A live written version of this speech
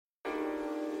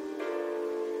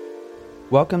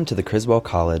Welcome to the Criswell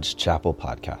College Chapel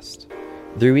Podcast.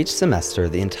 Through each semester,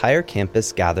 the entire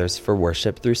campus gathers for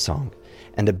worship through song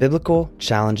and a biblical,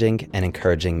 challenging, and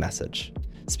encouraging message.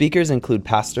 Speakers include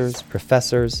pastors,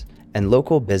 professors, and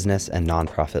local business and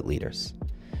nonprofit leaders.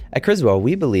 At Criswell,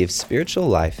 we believe spiritual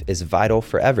life is vital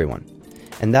for everyone,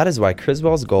 and that is why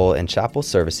Criswell's goal in chapel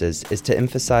services is to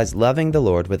emphasize loving the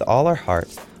Lord with all our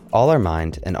heart, all our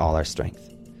mind, and all our strength.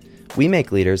 We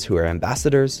make leaders who are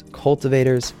ambassadors,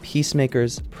 cultivators,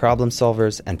 peacemakers, problem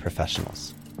solvers, and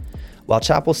professionals. While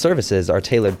chapel services are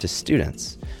tailored to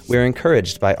students, we are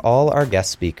encouraged by all our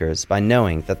guest speakers by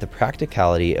knowing that the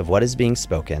practicality of what is being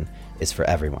spoken is for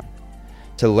everyone.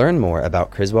 To learn more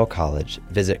about Criswell College,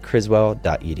 visit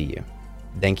criswell.edu.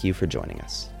 Thank you for joining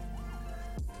us.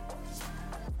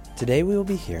 Today we will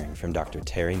be hearing from Dr.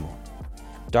 Terri Moore.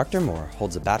 Dr. Moore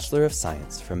holds a Bachelor of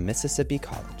Science from Mississippi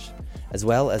College, as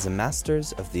well as a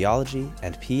Master's of Theology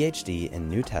and Ph.D. in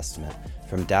New Testament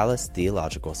from Dallas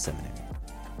Theological Seminary.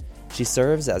 She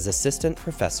serves as Assistant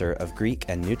Professor of Greek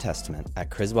and New Testament at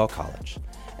Criswell College,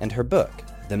 and her book,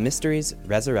 The Mysteries,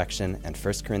 Resurrection, and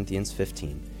 1 Corinthians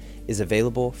 15, is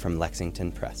available from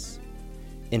Lexington Press.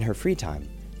 In her free time,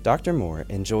 Dr. Moore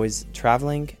enjoys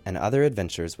traveling and other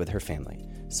adventures with her family,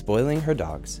 spoiling her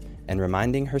dogs, and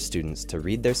reminding her students to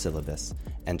read their syllabus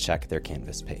and check their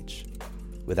Canvas page.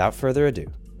 Without further ado,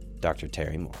 Dr.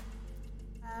 Terri Moore.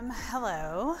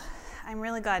 Hello. I'm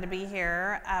really glad to be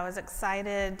here. I was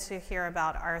excited to hear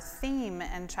about our theme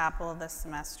in chapel this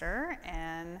semester,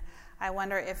 and I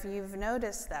wonder if you've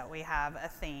noticed that we have a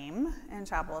theme in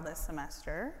chapel this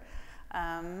semester.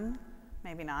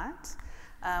 Maybe not.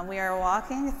 We are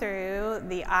walking through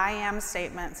the I am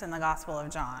statements in the Gospel of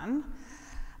John.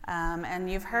 And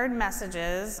you've heard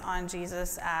messages on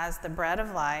Jesus as the bread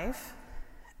of life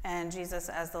and Jesus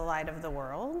as the light of the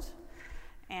world.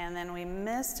 And then we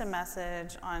missed a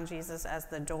message on Jesus as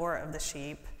the door of the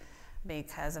sheep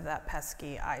because of that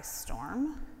pesky ice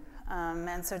storm.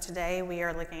 And so today we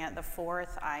are looking at the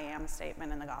fourth I am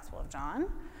statement in the Gospel of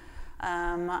John,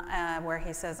 where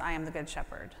he says, I am the good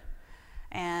shepherd.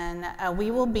 And we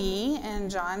will be in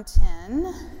John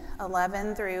 10,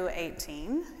 11 through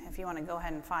 18, if you want to go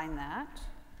ahead and find that.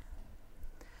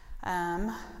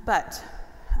 But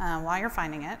while you're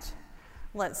finding it,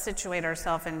 let's situate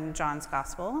ourselves in John's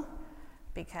Gospel,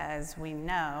 because we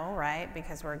know, right,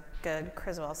 because we're good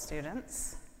Criswell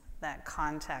students, that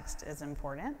context is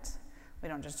important. We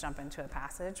don't just jump into a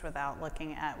passage without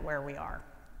looking at where we are.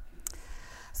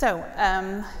 So,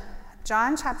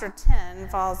 John chapter 10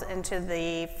 falls into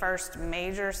the first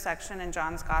major section in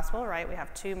John's Gospel, right? We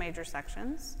have two major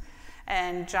sections.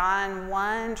 And John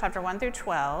 1, chapter 1 through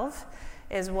 12,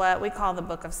 is what we call the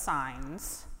book of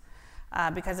signs,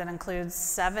 because it includes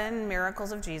 7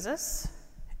 miracles of Jesus,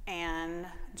 and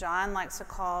John likes to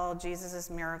call Jesus'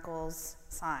 miracles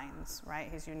signs, right?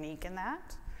 He's unique in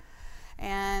that.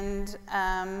 And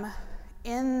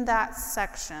in that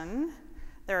section,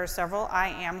 there are several I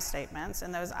am statements,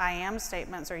 and those I am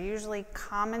statements are usually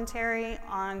commentary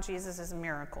on Jesus'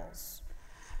 miracles.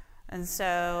 And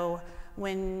so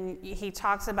when he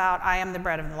talks about I am the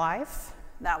bread of life,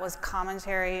 that was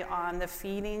commentary on the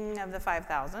feeding of the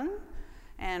 5,000.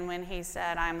 And when he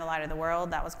said I am the light of the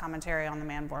world, that was commentary on the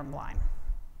man born blind.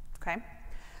 Okay?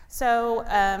 So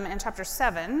in chapter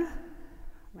 7,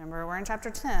 remember we're in chapter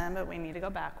 10, but we need to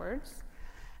go backwards.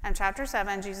 In chapter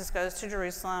 7, Jesus goes to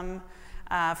Jerusalem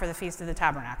for the Feast of the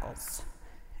Tabernacles.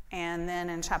 And then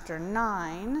in chapter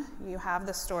 9, you have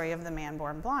the story of the man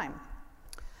born blind.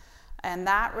 And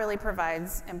that really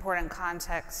provides important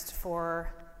context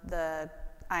for the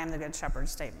I am the good shepherd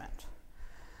statement.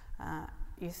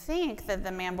 You think that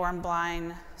the man born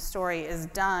blind story is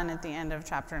done at the end of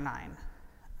chapter 9.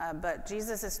 But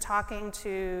Jesus is talking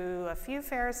to a few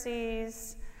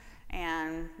Pharisees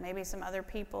and maybe some other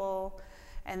people.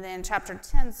 And then chapter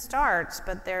 10 starts,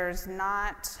 but there's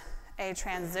not a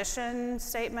transition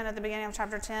statement at the beginning of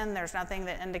chapter 10. There's nothing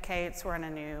that indicates we're in a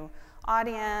new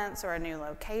audience or a new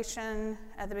location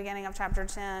at the beginning of chapter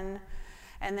 10.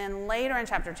 And then later in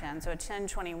chapter 10, so at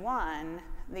 10:21,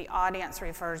 the audience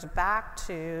refers back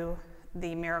to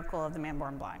the miracle of the man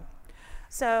born blind.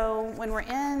 So when we're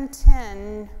in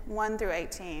 10, 1 through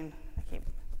 18,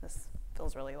 this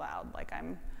feels really loud, like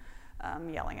I'm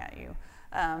yelling at you.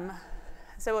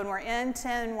 So when we're in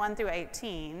 10, 1 through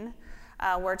 18,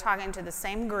 we're talking to the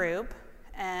same group,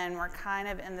 and we're kind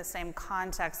of in the same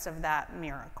context of that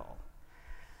miracle.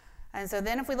 And so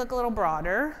then if we look a little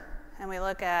broader, and we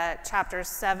look at chapters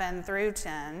 7 through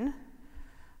 10,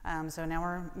 so now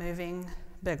we're moving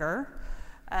bigger,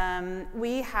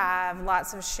 we have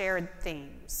lots of shared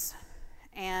themes.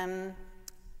 And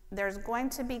there's going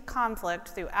to be conflict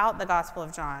throughout the Gospel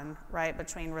of John, right,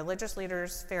 between religious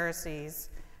leaders, Pharisees,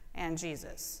 and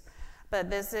Jesus. But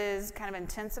this is kind of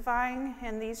intensifying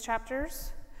in these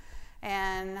chapters.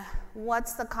 And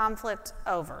what's the conflict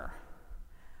over?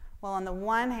 Well, on the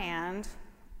one hand,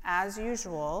 as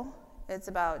usual, it's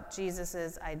about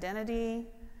Jesus' identity,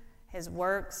 his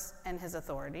works, and his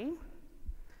authority.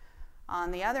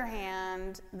 On the other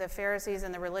hand, the Pharisees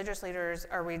and the religious leaders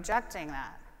are rejecting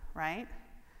that, right?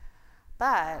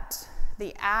 But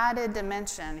the added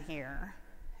dimension here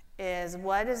is,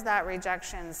 what does that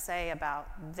rejection say about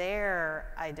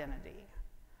their identity?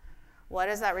 What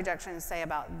does that rejection say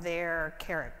about their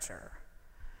character?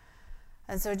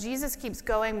 And so Jesus keeps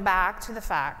going back to the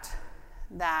fact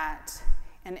that,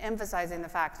 and emphasizing the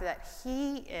fact that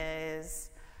he is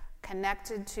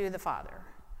connected to the Father,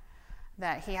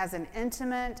 that he has an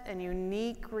intimate and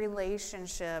unique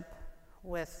relationship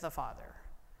with the Father.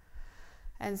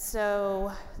 And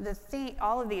so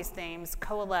all of these themes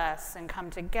coalesce and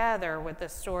come together with the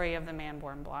story of the man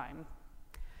born blind.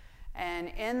 And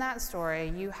in that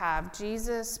story, you have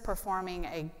Jesus performing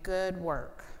a good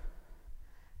work,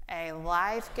 a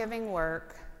life-giving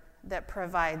work that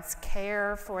provides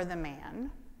care for the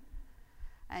man.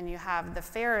 And you have the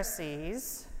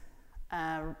Pharisees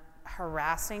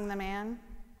harassing the man,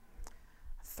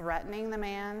 threatening the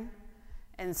man,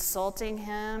 insulting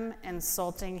him,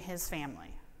 insulting his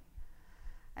family.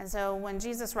 And so when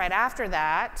Jesus, right after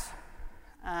that,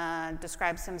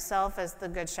 describes himself as the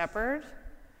good shepherd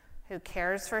who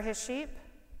cares for his sheep,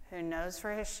 who knows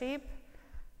for his sheep,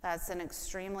 that's an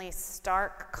extremely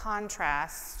stark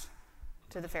contrast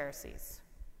to the Pharisees,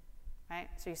 right?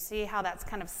 So you see how that's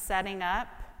kind of setting up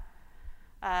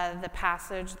the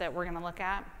passage that we're going to look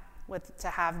at, to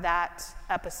have that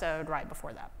episode right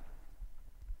before that.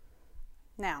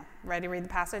 Now, ready to read the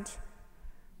passage?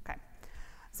 Okay.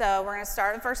 So we're going to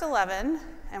start at verse 11,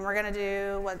 and we're going to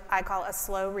do what I call a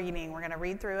slow reading. We're going to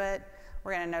read through it.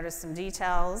 We're going to notice some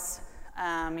details.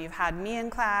 You've had me in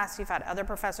class. You've had other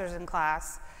professors in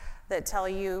class that tell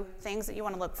you things that you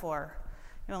want to look for.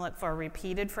 You want to look for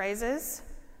repeated phrases.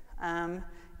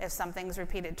 If something's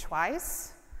repeated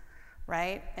twice,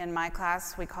 right? In my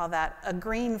class, we call that a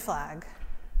green flag.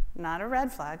 Not a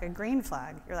red flag, a green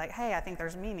flag. You're like, hey, I think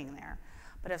there's meaning there.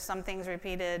 But if something's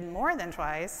repeated more than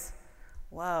twice,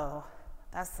 whoa,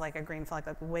 that's like a green flag,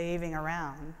 like waving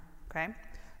around, okay?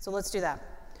 So let's do that.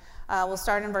 We'll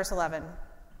start in verse 11.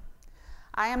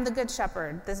 I am the good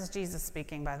shepherd. This is Jesus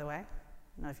speaking, by the way. I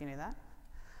don't know if you knew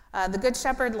that. The good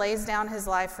shepherd lays down his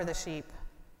life for the sheep.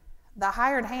 The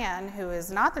hired hand, who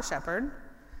is not the shepherd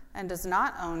and does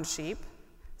not own sheep,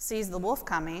 sees the wolf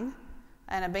coming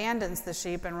and abandons the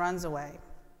sheep and runs away.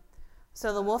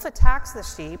 So the wolf attacks the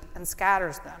sheep and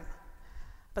scatters them.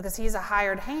 Because he's a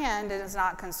hired hand and is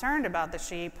not concerned about the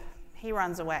sheep, he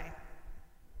runs away.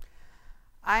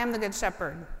 I am the good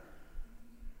shepherd.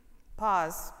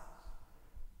 Pause.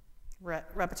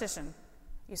 Repetition.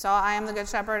 You saw I am the good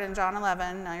shepherd in John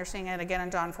 11. Now you're seeing it again in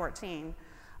John 14.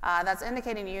 That's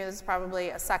indicating to you this is probably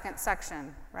a second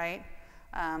section, right?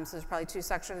 So there's probably two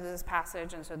sections of this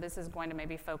passage, and so this is going to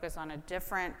maybe focus on a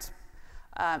different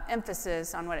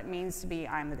emphasis on what it means to be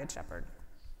I am the good shepherd.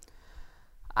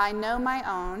 I know my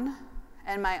own,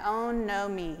 and my own know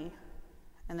me.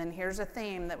 And then here's a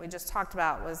theme that we just talked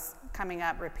about was coming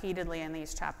up repeatedly in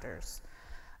these chapters.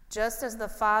 Just as the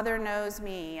Father knows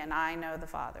me, and I know the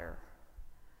Father.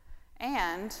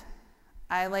 And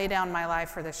I lay down my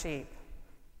life for the sheep.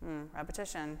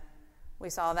 Repetition. We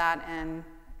saw that in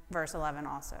verse 11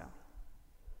 also.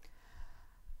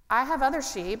 I have other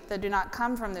sheep that do not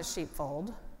come from this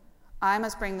sheepfold. I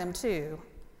must bring them too,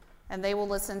 and they will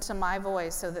listen to my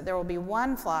voice, so that there will be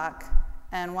one flock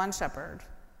and one shepherd.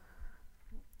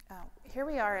 Here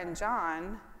we are in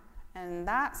John, and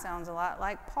that sounds a lot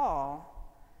like Paul.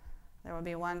 There will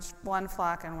be one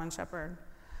flock and one shepherd.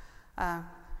 I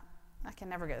can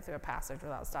never get through a passage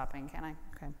without stopping, can I?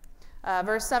 Okay.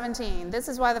 Verse 17, this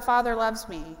is why the Father loves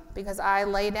me, because I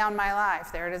lay down my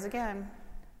life. There it is again.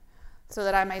 So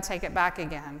that I may take it back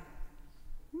again.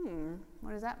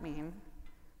 What does that mean?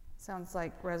 Sounds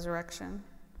like resurrection.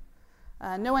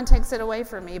 No one takes it away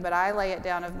from me, but I lay it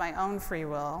down of my own free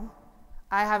will.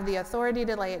 I have the authority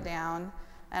to lay it down,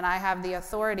 and I have the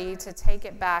authority to take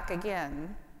it back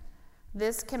again.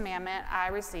 This commandment I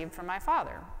received from my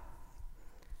Father.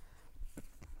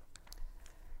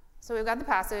 So we've got the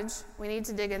passage. We need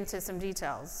to dig into some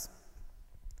details.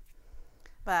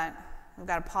 But we've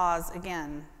got to pause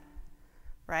again,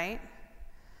 right?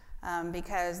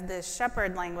 Because this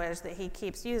shepherd language that he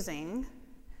keeps using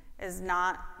is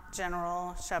not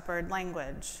general shepherd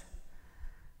language.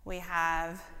 we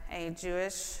have a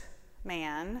Jewish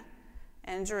man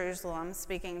in Jerusalem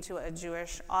speaking to a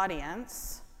Jewish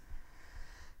audience,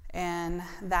 and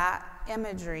that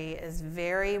imagery is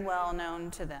very well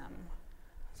known to them.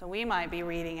 So we might be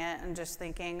reading it and just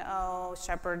thinking, oh,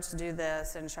 shepherds do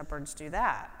this and shepherds do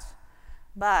that.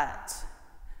 But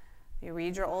if you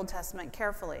read your Old Testament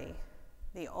carefully,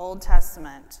 the Old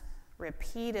Testament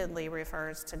repeatedly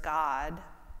refers to God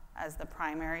as the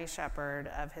primary shepherd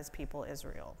of his people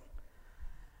Israel.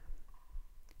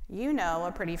 You know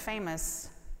a pretty famous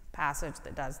passage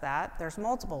that does that. There's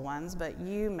multiple ones, but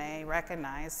you may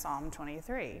recognize Psalm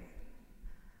 23.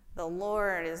 The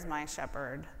Lord is my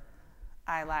shepherd,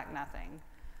 I lack nothing.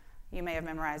 You may have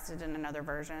memorized it in another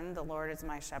version. The Lord is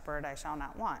my shepherd, I shall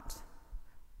not want.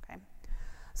 Okay.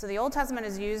 So the Old Testament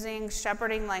is using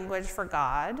shepherding language for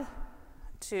God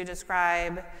to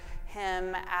describe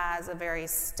him as a very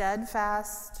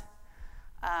steadfast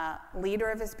leader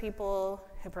of his people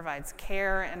who provides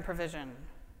care and provision.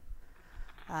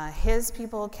 His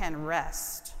people can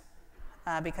rest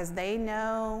because they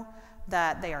know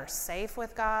that they are safe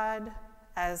with God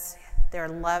as their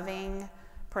loving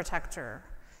protector,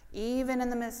 even in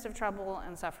the midst of trouble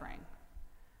and suffering.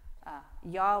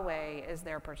 Yahweh is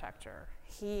their protector.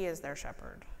 He is their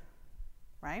shepherd,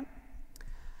 right?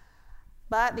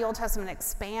 But the Old Testament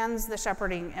expands the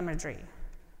shepherding imagery,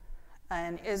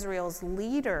 and Israel's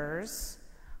leaders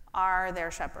are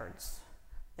their shepherds,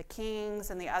 the kings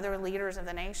and the other leaders of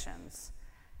the nations.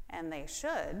 And they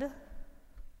should,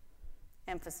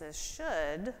 emphasis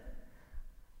should,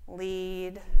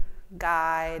 lead,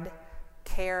 guide,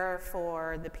 care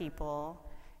for the people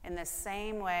in the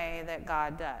same way that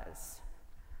God does.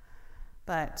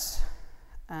 But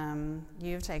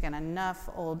you've taken enough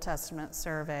Old Testament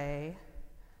survey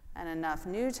and enough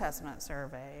New Testament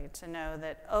survey to know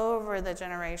that over the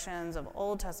generations of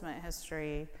Old Testament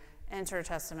history,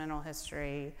 intertestamental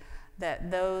history, that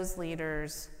those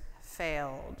leaders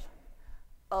failed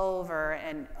over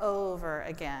and over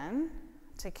again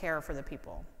to care for the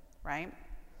people, right?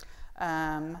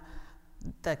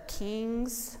 The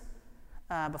kings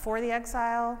before the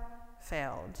exile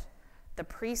failed. The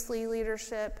priestly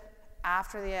leadership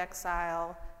after the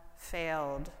exile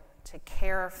failed to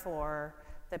care for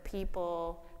the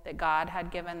people that God had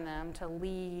given them to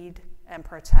lead and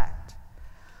protect.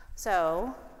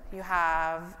 So you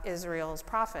have Israel's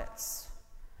prophets,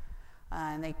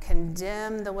 and they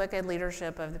condemn the wicked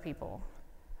leadership of the people.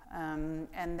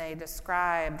 And they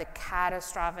describe the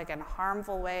catastrophic and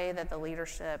harmful way that the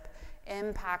leadership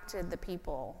impacted the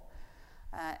people.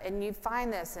 And you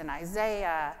find this in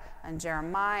Isaiah and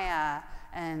Jeremiah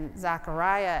and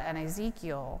Zechariah and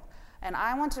Ezekiel. And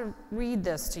I want to read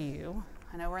this to you.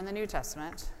 I know we're in the New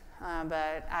Testament,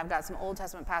 but I've got some Old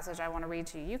Testament passage I want to read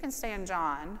to you. You can stay in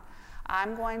John.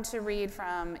 I'm going to read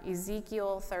from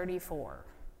Ezekiel 34.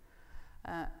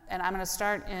 And I'm going to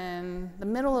start in the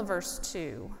middle of verse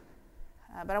 2.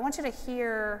 But I want you to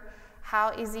hear how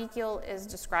Ezekiel is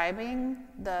describing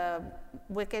the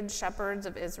wicked shepherds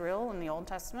of Israel in the Old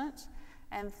Testament,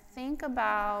 and think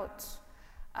about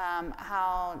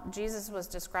how Jesus was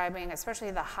describing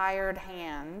especially the hired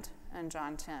hand in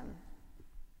John 10.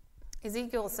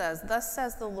 Ezekiel says, "Thus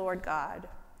says the Lord God,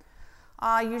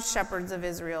 ah, you shepherds of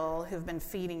Israel who've been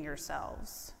feeding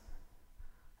yourselves.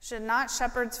 Should not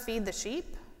shepherds feed the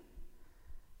sheep?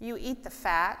 You eat the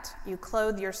fat, you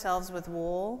clothe yourselves with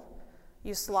wool,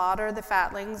 you slaughter the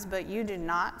fatlings, but you do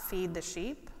not feed the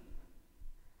sheep.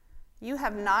 You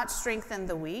have not strengthened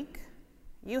the weak,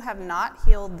 you have not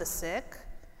healed the sick,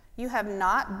 you have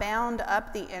not bound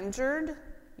up the injured,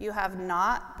 you have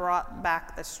not brought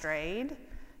back the strayed,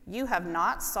 you have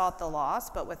not sought the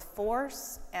lost, but with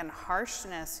force and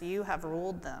harshness you have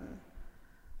ruled them.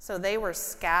 So they were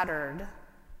scattered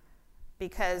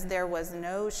because there was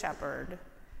no shepherd,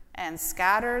 and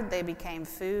scattered they became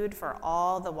food for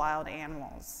all the wild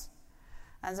animals."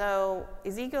 And so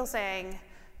Ezekiel's saying,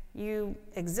 you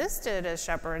existed as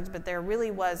shepherds, but there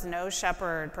really was no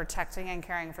shepherd protecting and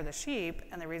caring for the sheep,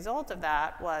 and the result of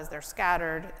that was they're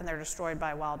scattered and they're destroyed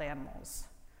by wild animals.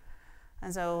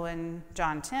 And so in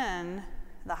John 10,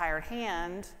 the hired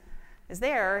hand is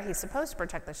there. He's supposed to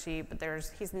protect the sheep, but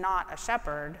he's not a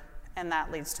shepherd, and that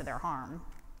leads to their harm.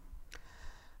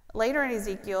 Later in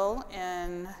Ezekiel,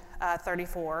 in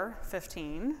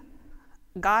 34:15,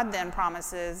 God then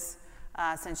promises,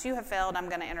 since you have failed, I'm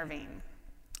going to intervene.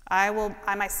 I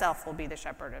myself will be the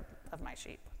shepherd of my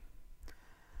sheep.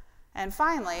 And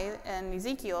finally, in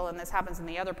Ezekiel, and this happens in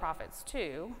the other prophets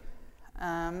too,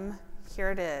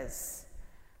 here it is.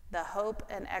 The hope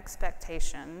and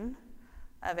expectation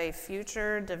of a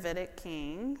future Davidic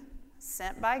king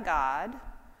sent by God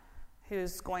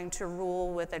who's going to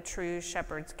rule with a true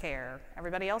shepherd's care.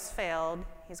 Everybody else failed.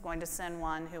 He's going to send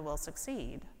one who will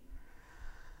succeed.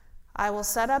 I will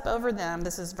set up over them,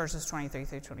 this is verses 23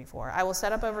 through 24, I will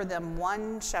set up over them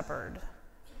one shepherd,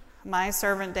 my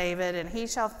servant David, and he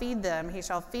shall feed them. He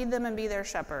shall feed them and be their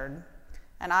shepherd.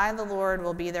 And I, the Lord,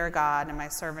 will be their God, and my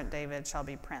servant David shall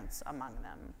be prince among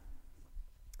them.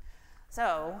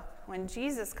 So, when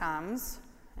Jesus comes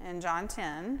in John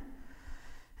 10,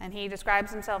 and he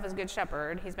describes himself as good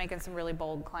shepherd, he's making some really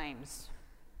bold claims,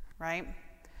 right?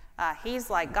 He's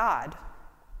like God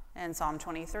in Psalm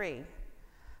 23.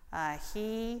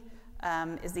 He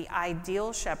is the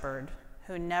ideal shepherd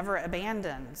who never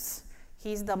abandons.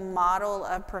 He's the model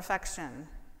of perfection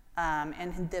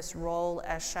in this role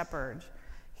as shepherd.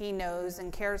 He knows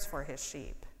and cares for his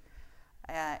sheep.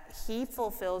 He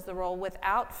fulfills the role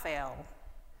without fail.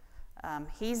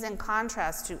 He's in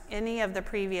contrast to any of the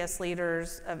previous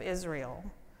leaders of Israel,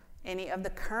 any of the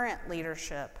current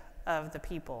leadership of the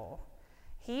people.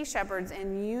 He shepherds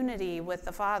in unity with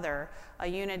the Father, a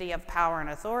unity of power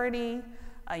and authority,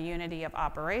 a unity of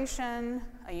operation,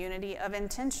 a unity of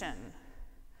intention.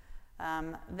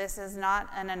 This is not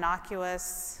an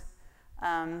innocuous,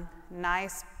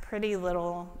 nice, pretty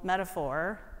little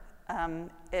metaphor.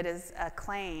 It is a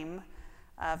claim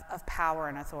of power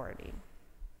and authority.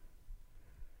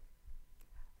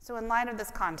 So in light of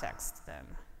this context, then,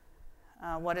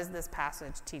 what does this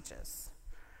passage teach us?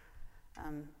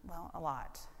 Well, a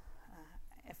lot.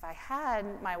 If I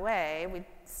had my way, we'd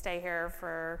stay here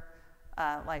for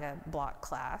like a block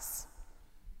class,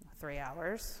 3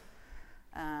 hours.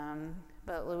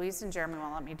 But Louise and Jeremy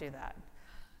won't let me do that.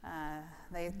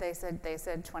 They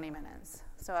said 20 minutes.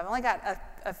 So I've only got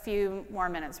a few more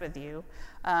minutes with you.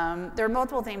 There are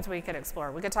multiple themes we could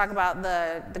explore. We could talk about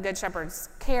the Good Shepherd's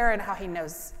care and how he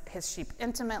knows his sheep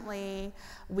intimately.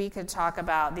 We could talk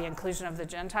about the inclusion of the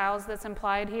Gentiles that's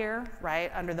implied here,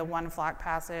 right, under the one flock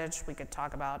passage. We could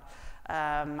talk about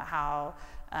how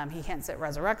he hints at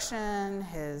resurrection,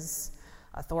 his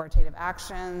authoritative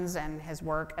actions, and his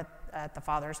work at the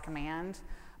Father's command.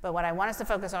 But what I want us to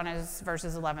focus on is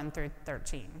verses 11 through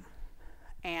 13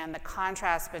 and the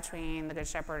contrast between the Good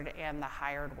Shepherd and the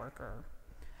hired worker.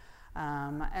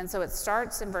 And so it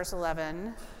starts in verse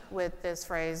 11 with this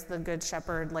phrase, the Good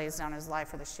Shepherd lays down his life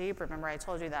for the sheep. Remember, I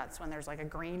told you that's when there's like a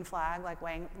green flag like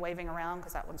waving around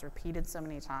because that one's repeated so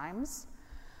many times.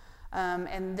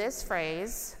 And this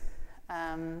phrase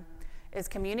is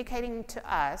communicating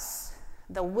to us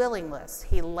the willingness.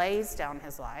 He lays down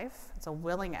his life. It's a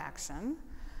willing action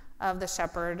of the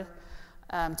shepherd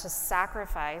to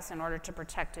sacrifice in order to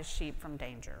protect his sheep from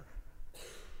danger.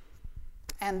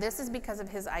 And this is because of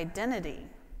his identity,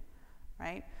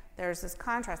 right? There's this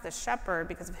contrast. The shepherd,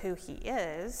 because of who he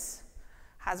is,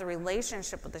 has a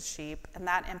relationship with the sheep, and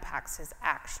that impacts his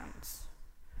actions.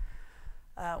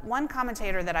 One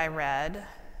commentator that I read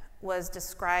was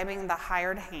describing the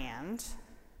hired hand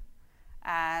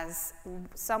as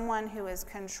someone who is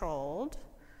controlled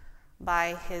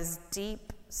by his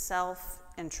deep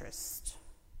self-interest.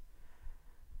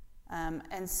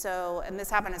 And this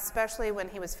happened especially when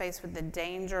he was faced with the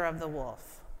danger of the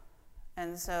wolf.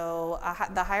 And so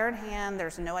the hired hand,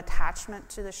 there's no attachment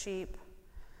to the sheep.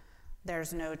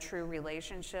 There's no true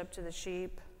relationship to the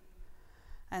sheep.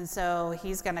 And so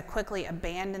he's going to quickly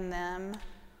abandon them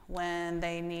when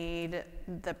they need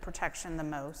the protection the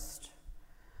most.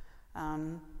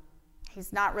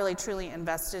 He's not really truly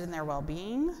invested in their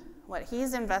well-being. What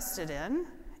he's invested in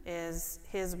is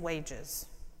his wages,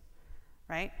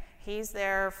 right? He's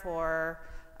there for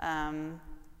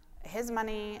his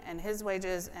money and his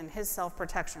wages and his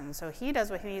self-protection. So he does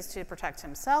what he needs to protect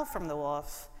himself from the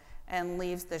wolf and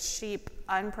leaves the sheep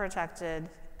unprotected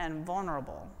and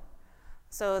vulnerable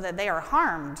so that they are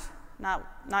harmed,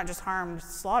 not just harmed,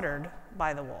 slaughtered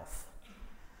by the wolf.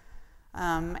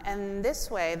 And this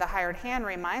way, the hired hand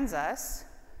reminds us,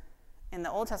 in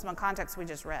the Old Testament context we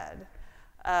just read,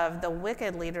 of the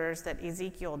wicked leaders that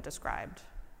Ezekiel described,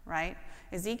 right?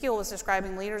 Ezekiel was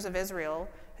describing leaders of Israel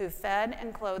who fed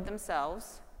and clothed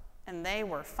themselves, and they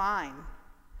were fine,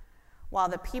 while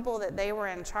the people that they were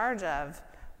in charge of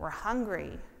were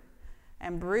hungry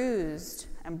and bruised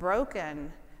and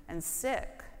broken and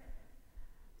sick.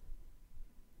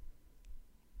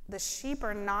 The sheep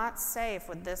are not safe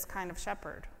with this kind of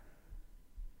shepherd.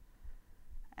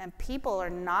 And people are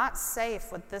not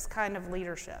safe with this kind of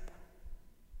leadership.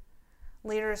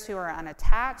 Leaders who are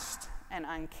unattached and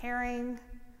uncaring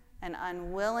and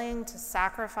unwilling to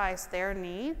sacrifice their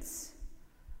needs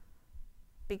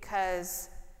because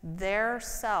their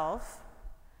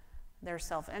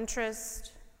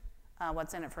self-interest,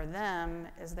 what's in it for them,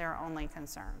 is their only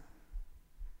concern.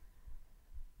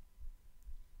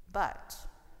 But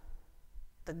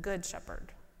the good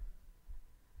shepherd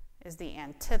is the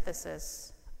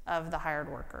antithesis of the hired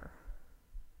worker.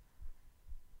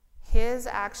 His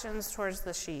actions towards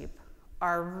the sheep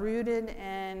are rooted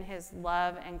in his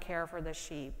love and care for the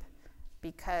sheep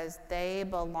because they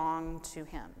belong to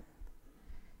him.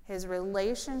 His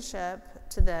relationship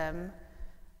to them,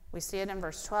 we see it in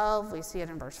verse 12, we see it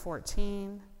in verse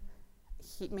 14.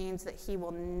 It means that he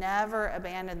will never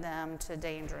abandon them to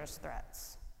dangerous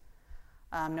threats,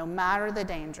 no matter the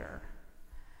danger.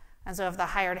 And so if the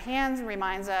hired hand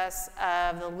reminds us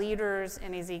of the leaders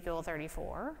in Ezekiel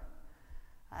 34,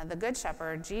 the Good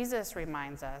Shepherd, Jesus,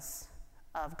 reminds us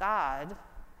of God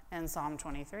in Psalm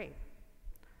 23.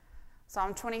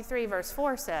 Psalm 23, verse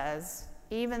 4 says,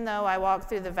 "Even though I walk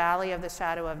through the valley of the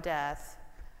shadow of death,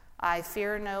 I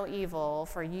fear no evil,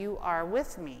 for you are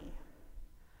with me."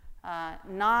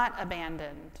 Not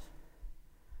abandoned.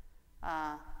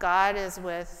 God is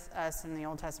with us in the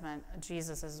Old Testament.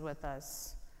 Jesus is with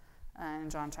us in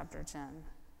John chapter 10.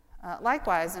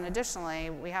 Likewise, and additionally,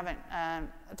 we haven't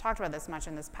talked about this much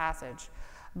in this passage,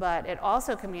 but it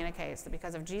also communicates that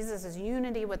because of Jesus'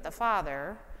 unity with the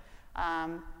Father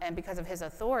and because of his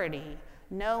authority,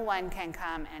 no one can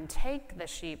come and take the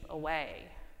sheep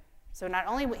away. So not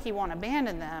only he won't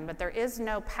abandon them, but there is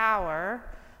no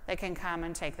power that can come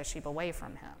and take the sheep away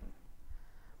from him.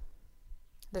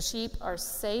 The sheep are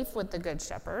safe with the Good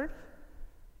Shepherd.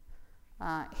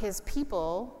 His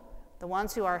people, the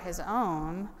ones who are his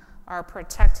own, are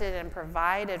protected and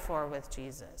provided for with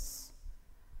Jesus.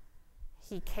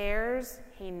 He cares,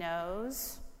 he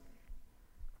knows.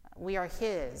 We are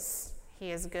his.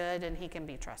 He is good and he can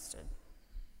be trusted.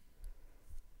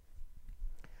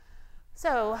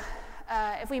 So,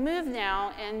 if we move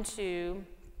now into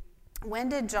when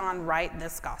did John write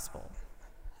this gospel?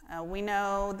 We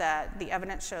know that the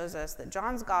evidence shows us that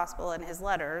John's gospel and his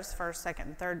letters, 1st, 2nd,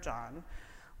 and 3rd John,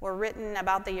 were written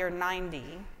about the year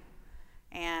 90,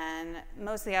 and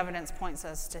most of the evidence points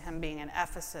us to him being in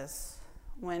Ephesus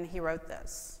when he wrote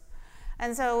this.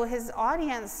 And so his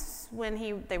audience,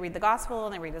 when they read the gospel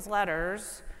and they read his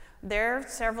letters, they're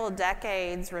several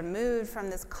decades removed from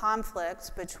this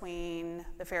conflict between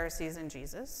the Pharisees and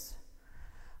Jesus,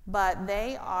 but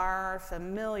they are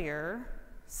familiar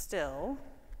still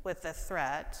with the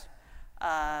threat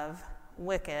of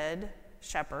wicked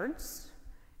shepherds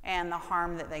and the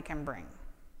harm that they can bring.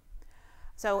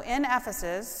 So in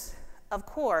Ephesus, of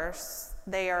course,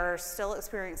 they are still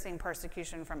experiencing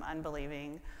persecution from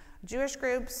unbelieving Jewish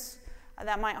groups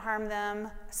that might harm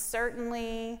them,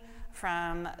 certainly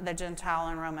from the Gentile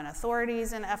and Roman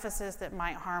authorities in Ephesus that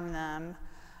might harm them.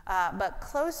 But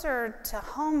closer to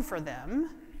home for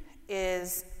them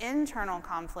is internal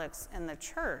conflicts in the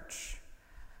church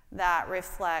that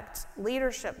reflect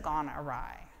leadership gone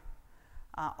awry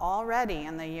already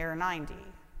in the year 90.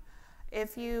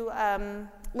 If you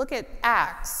look at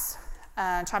Acts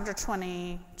chapter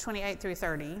 20, 28 through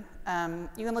 30, you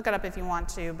can look it up if you want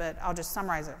to, but I'll just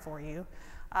summarize it for you.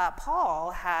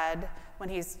 Paul had, when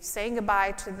he's saying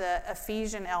goodbye to the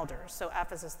Ephesian elders, so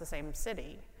Ephesus, the same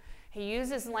city, he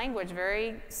uses language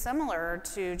very similar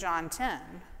to John 10.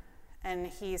 And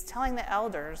he's telling the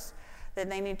elders that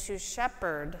they need to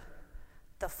shepherd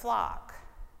the flock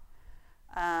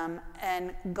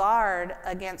and guard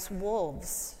against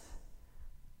wolves.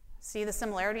 See the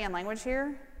similarity in language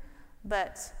here?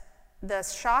 But the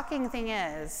shocking thing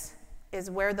is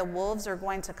where the wolves are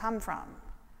going to come from.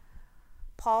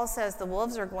 Paul says the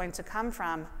wolves are going to come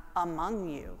from among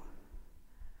you.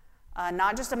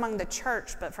 Not just among the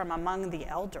church, but from among the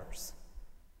elders.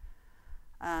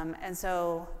 And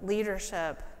so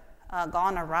leadership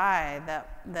gone awry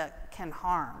that can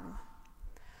harm.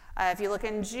 If you look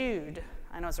in Jude,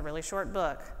 I know it's a really short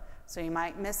book, so you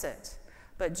might miss it,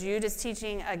 but Jude is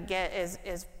teaching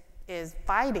is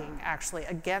fighting actually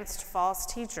against false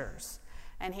teachers,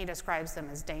 and he describes them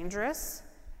as dangerous,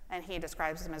 and he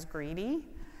describes them as greedy,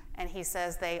 and he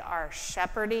says they are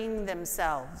shepherding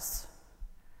themselves.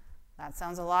 That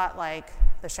sounds a lot like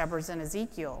the shepherds in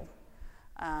Ezekiel.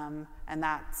 And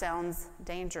that sounds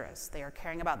dangerous. They are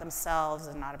caring about themselves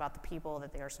and not about the people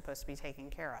that they are supposed to be taking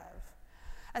care of.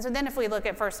 And so then if we look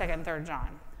at 1st, 2nd, and 3rd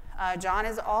John, John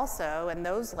is also, in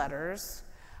those letters,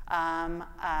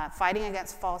 fighting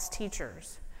against false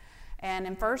teachers. And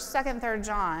in 1st, 2nd, and 3rd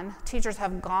John, teachers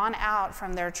have gone out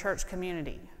from their church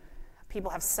community. People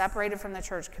have separated from the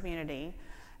church community.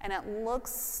 And it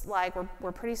looks like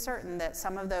we're pretty certain that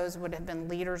some of those would have been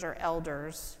leaders or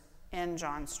elders in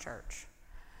John's church.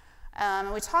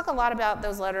 And we talk a lot about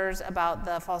those letters about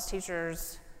the false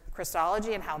teachers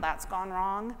Christology and how that's gone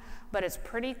wrong, but it's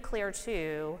pretty clear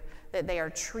too that they are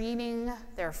treating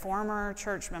their former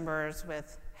church members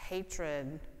with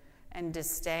hatred and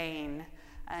disdain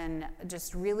and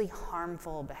just really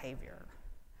harmful behavior.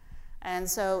 And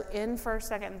so in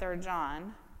 1st, 2nd, and 3rd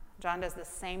John, John does the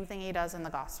same thing he does in the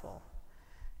gospel.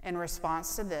 In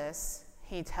response to this,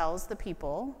 he tells the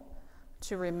people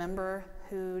to remember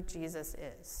who Jesus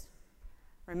is.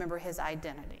 Remember his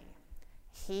identity.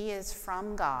 He is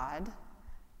from God,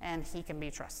 and he can be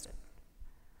trusted.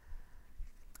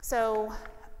 So,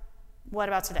 what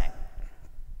about today?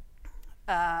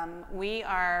 We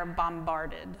are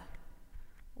bombarded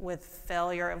with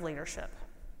failure of leadership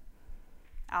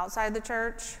outside the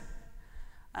church,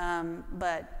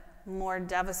 but more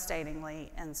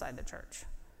devastatingly inside the church.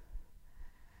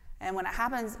 And when it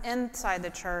happens inside the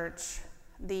church,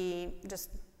 the just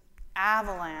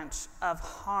avalanche of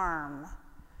harm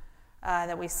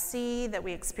that we see, that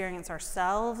we experience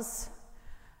ourselves,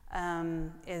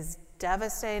 is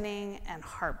devastating and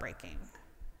heartbreaking.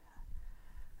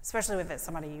 Especially if it's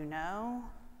somebody you know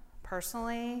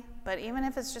personally, but even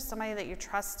if it's just somebody that you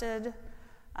trusted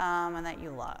and that you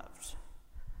loved.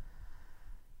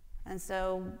 And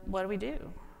so what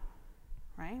do?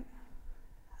 Right?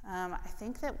 I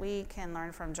think that we can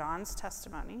learn from John's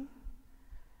testimony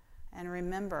and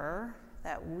remember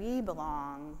that we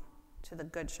belong to the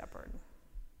Good Shepherd.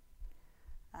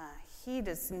 He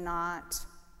does not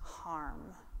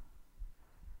harm.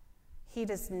 He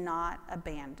does not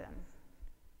abandon.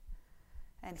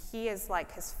 And he is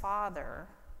like his Father.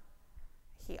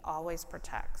 He always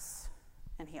protects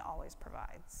and he always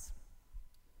provides.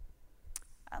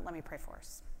 Let me pray for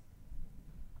us.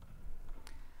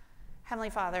 Heavenly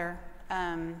Father,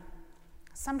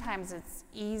 sometimes it's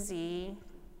easy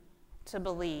to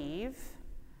believe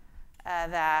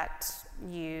that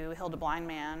you healed a blind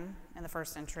man in the 1st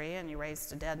century and you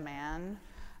raised a dead man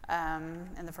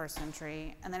in the 1st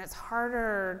century, and then it's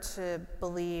harder to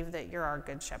believe that you're our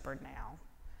good shepherd now.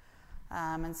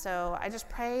 And so I just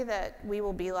pray that we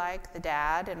will be like the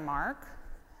dad in Mark,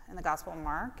 in the Gospel of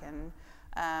Mark,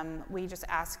 and we just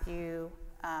ask you,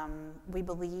 we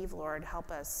believe, Lord,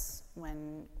 help us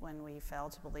when we fail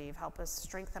to believe. Help us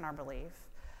strengthen our belief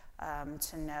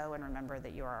to know and remember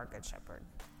that you are our good shepherd.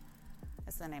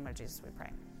 It's in the name of Jesus we pray.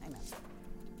 Amen.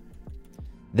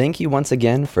 Thank you once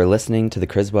again for listening to the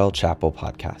Criswell Chapel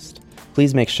podcast.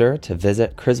 Please make sure to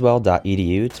visit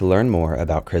criswell.edu to learn more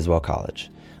about Criswell College.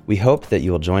 We hope that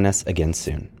you will join us again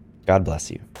soon. God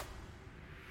bless you.